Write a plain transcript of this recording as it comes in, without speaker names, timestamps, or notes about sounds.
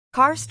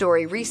Car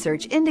Story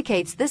research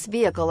indicates this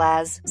vehicle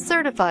as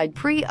certified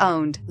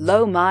pre-owned,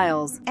 low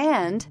miles,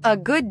 and a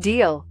good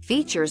deal.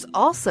 Features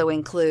also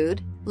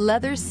include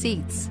leather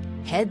seats,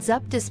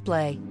 heads-up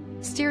display,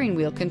 steering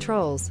wheel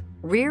controls,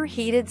 rear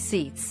heated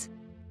seats.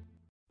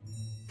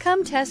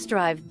 Come test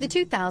drive the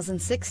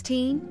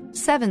 2016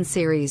 7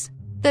 Series.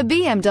 The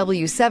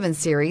BMW 7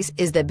 Series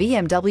is the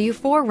BMW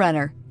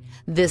 4Runner.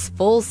 This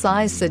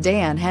full-size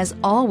sedan has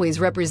always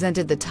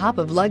represented the top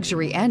of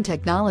luxury and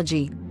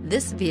technology.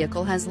 This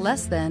vehicle has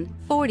less than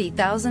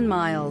 40,000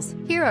 miles.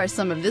 Here are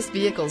some of this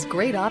vehicle's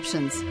great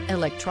options: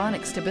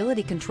 electronic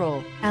stability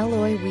control,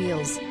 alloy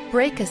wheels,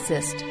 brake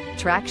assist,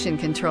 traction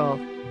control,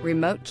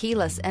 remote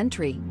keyless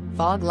entry,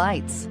 fog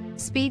lights,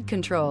 speed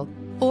control,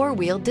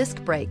 4-wheel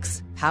disc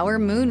brakes, power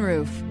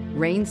moonroof,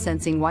 rain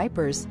sensing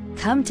wipers.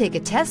 Come take a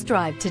test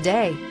drive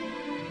today.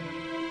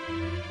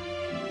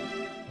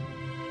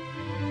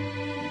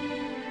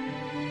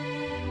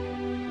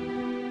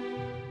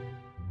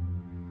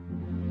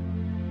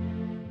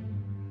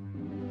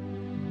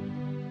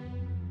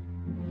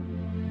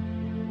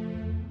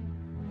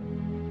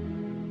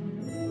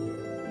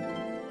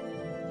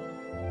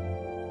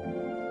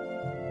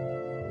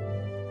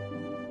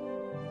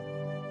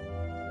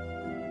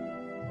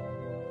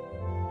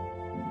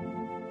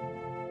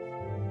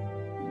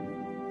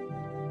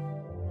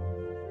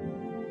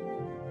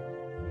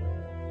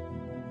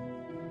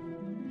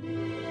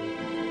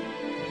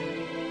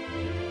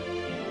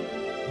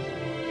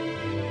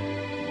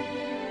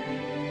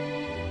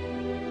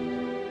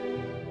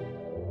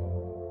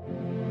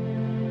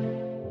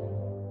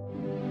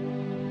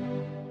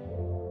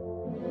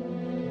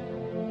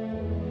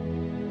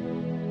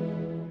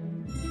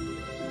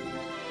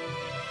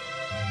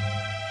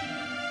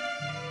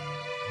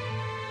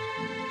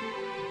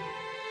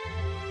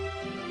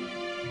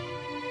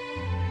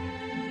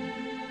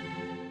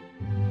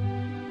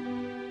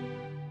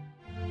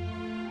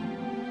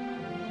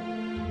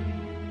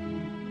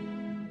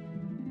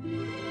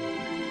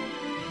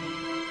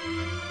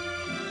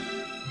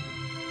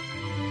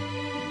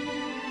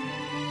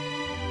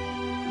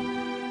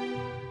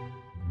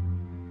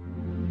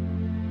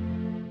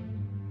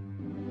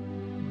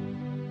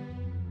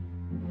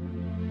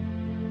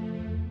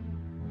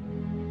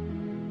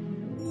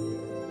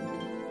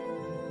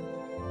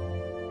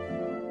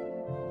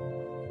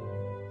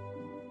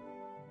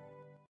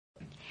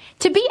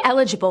 To be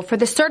eligible for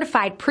the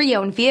Certified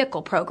Pre-Owned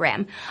Vehicle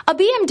Program, a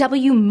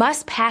BMW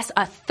must pass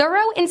a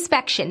thorough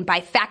inspection by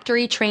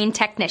factory-trained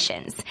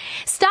technicians.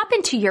 Stop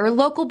into your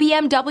local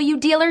BMW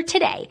dealer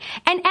today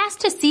and ask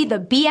to see the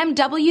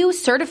BMW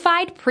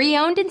Certified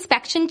Pre-Owned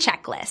Inspection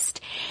Checklist.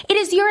 It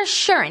is your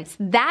assurance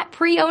that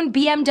pre-owned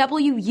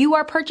BMW you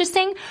are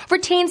purchasing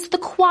retains the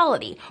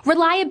quality,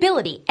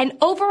 reliability, and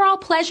overall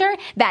pleasure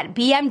that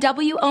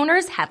BMW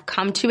owners have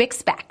come to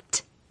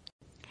expect.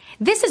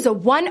 This is a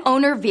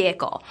one-owner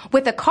vehicle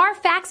with a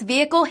Carfax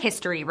Vehicle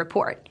History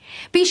Report.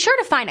 Be sure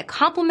to find a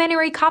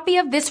complimentary copy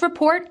of this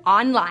report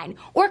online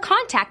or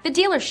contact the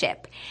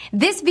dealership.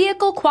 This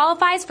vehicle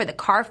qualifies for the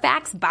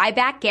Carfax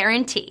Buyback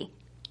Guarantee.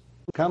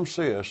 Come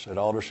see us at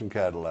Alderson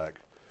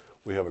Cadillac.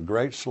 We have a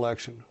great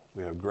selection.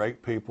 We have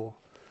great people.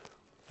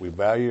 We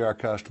value our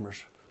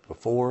customers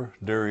before,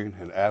 during,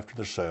 and after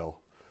the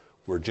sale.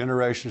 We're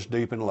generations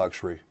deep in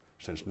luxury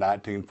since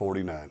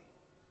 1949.